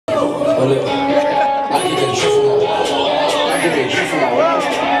look. I get that shit from my wall. I get that shit from my wall.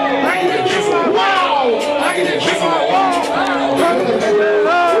 I get that shit from my wall. I get that shit from my wall.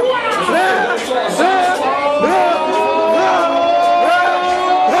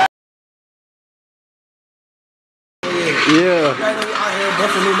 Yeah. Right now we out here,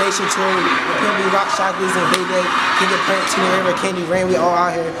 Buffalo New Nation tour. PNB Rock Shockies and DaeDae, Imprint Kandi, Rain. We all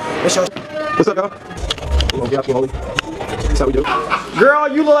out here. What's up, y'all? That's how we do. Girl,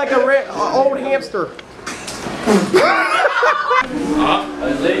 you look like a old hamster.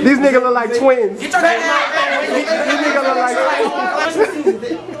 These niggas look like twins. These niggas look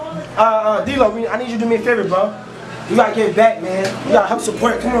like D-Lo, I need you to do me a favor, bro. You gotta get back, man. You gotta help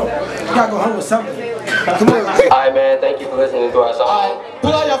support. Come on. You gotta go home with something. Come on. Alright, man. Thank you for listening to our song. Alright.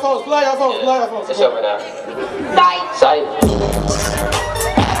 Pull out your phones. Pull out your phones. Pull out your phones. It's over now. Sight.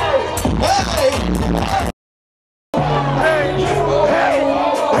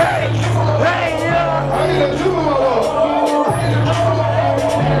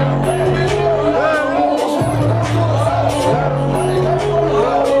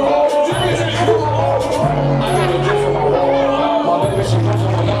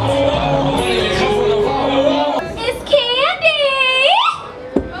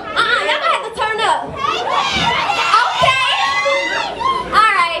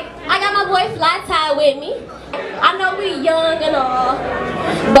 With me. I know we young and all,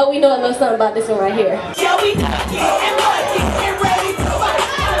 but we know a little something about this one right here. Yeah, we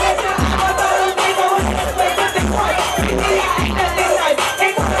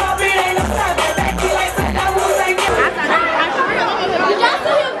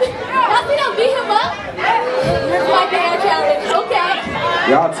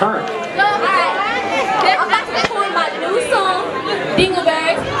y'all turn. Alright. I'm about to record my new song,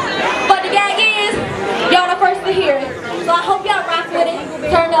 Dingleberry. But the gag is, y'all the first to hear it. So I hope y'all rock with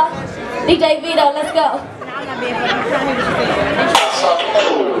it. Turn up. DJ Vito, let's go.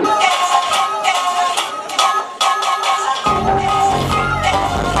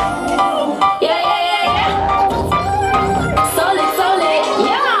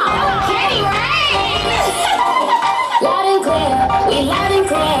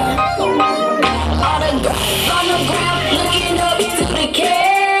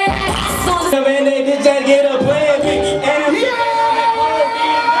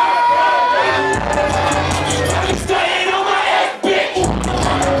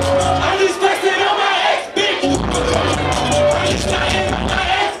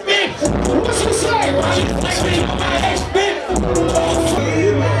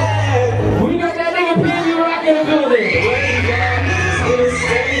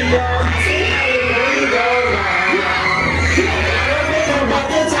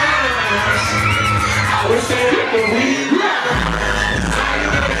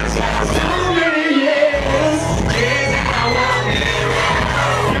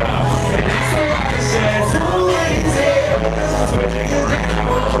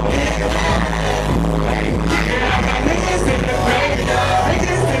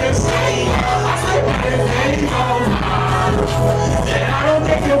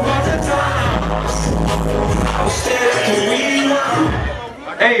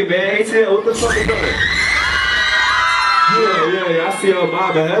 Hey man, ATL, what the fuck is that? Yeah, I see y'all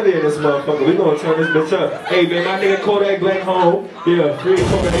mobbing heavy in this motherfucker. We gonna turn this bitch up. Hey man, my nigga Kodak Black home. Yeah, free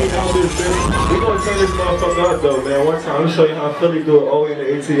fucking 8 out this bitch. We gonna turn this motherfucker up though, man. One time, I'm gonna show you how Philly do it all in the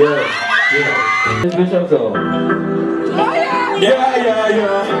ATL. Yeah. This bitch up though. Yeah.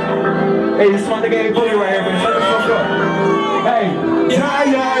 Hey, this my nigga ain't bully right here, man. Shut the fuck up. Hey,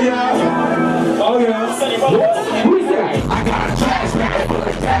 yeah. Oh yeah. Who's that? I got a trash bag full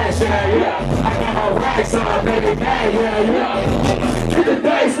of cash, yeah. I got my racks on, baby, bag, yeah. Hit the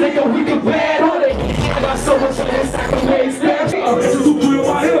dice, nigga, we can bad on it. I got so much on this, I can make snaps. This is who put on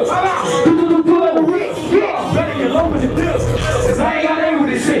my hips. Pull on the wrist, yeah. Better get low with the dip. Cause I ain't got aim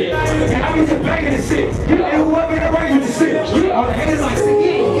with this shit. And I get to banging this shit. And whoever in the range with this shit. All the hands like,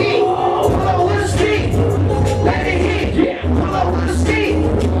 hit. Pull up with the street. Let it hit. Yeah. Pull up with the street.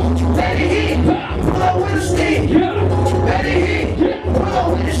 Let it hit. Pull up with the street. Yeah. Let it hit. Pull up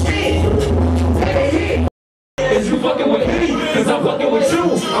with the street. Let it hit. Is you fucking with me? Cause I'm fucking with you.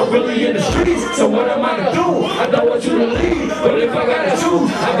 I'm really in the streets, so what am I to do? I don't want you to leave, but if I gotta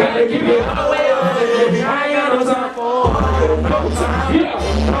choose, I gotta give you all the way up. I ain't got no time for no time.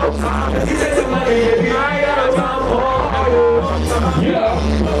 Yeah, no time. He said some money, baby. I ain't got no time for yeah.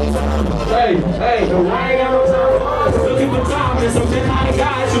 Hey, I ain't got no time for looking for time. There's something I ain't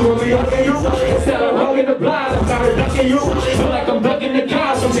got. You want me hugging you? Instead of hugging the blind, I'm tired of ducking you. Feel like I'm ducking the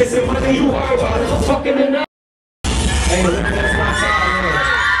cows. I'm chasing money you are about. Fucking the night. Hey, that's my side,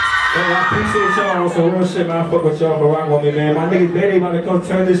 man. I appreciate y'all on some real shit, man. I fuck with y'all for rocking with me, man. My nigga DaeDae about to come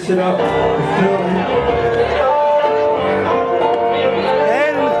turn this shit up. You feel me?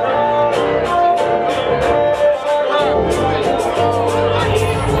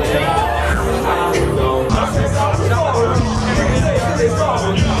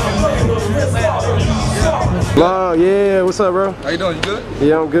 Vlog, yeah, what's up, bro? How you doing? You good?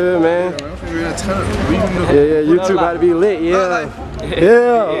 Yeah, I'm good, man. Yeah, YouTube about to be lit, yeah.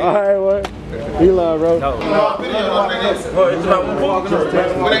 Yeah, alright, what? You live, bro. No.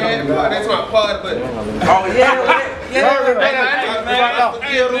 That's my part, but. Oh, yeah.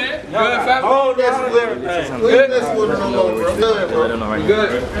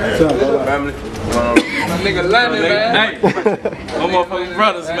 Good. Family. My nigga London, man. Hey, my motherfucking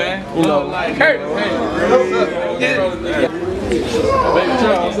brothers, man. You know, like Kurt. Hey, what's up? Baby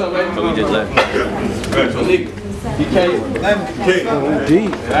Charles, what's up, baby? We just left. He came.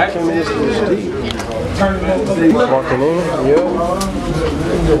 Deep. Came in this deep. Walking in, yeah.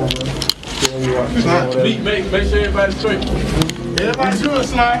 Make sure everybody's straight. Everybody's good,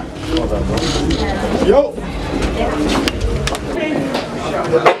 Slime. Yo.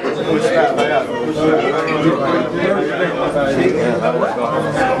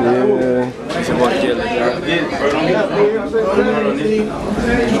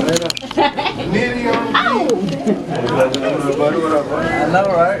 I know,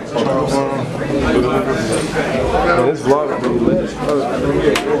 right? This vlog is pretty lit.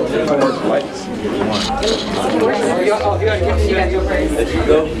 How much lights?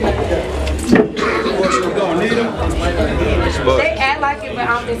 They act like it, but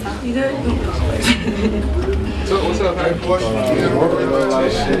I'm just you good? So what's up, man?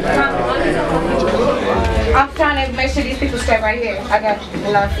 I'm trying to make sure these people stay right here. I got you.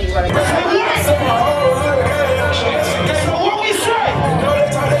 And I'll see what I got. What we say?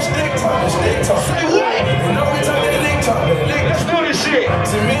 Say what? Let's do this shit.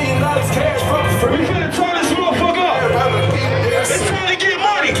 We finna turn this motherfucker up. It's time to get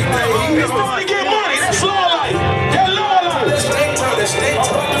money. It's time to get money. That's law life. That law life.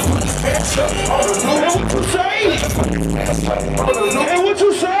 And what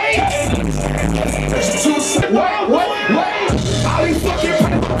you say? What? All these fucking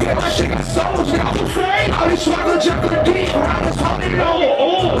get my shit got sold. All these swagger jumping deep. I'm just holding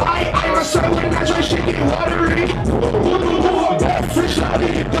on. I was so when I try shit get watery. Fish out of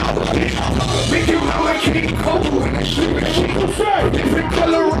your dollars. Make you know like King Cole and that shit. Different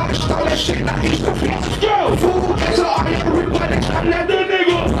color rocks, all that shit. I used to feel. Fool, that's all I ever replenish. I'm that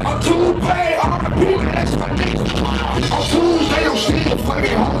nigga. I'm too bad. I'm that's my nigga. On Tuesday, I'm still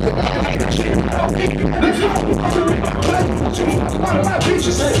fucking hard. One of my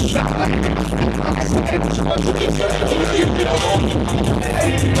bitches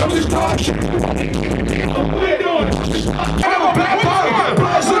I'm just talking. What are you doing? I'm a black boy.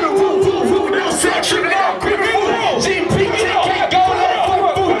 Blood's in the roof. Now set shit out. GP, can't go there.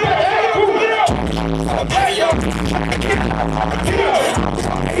 Hey, yo.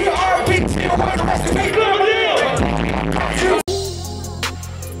 He RP.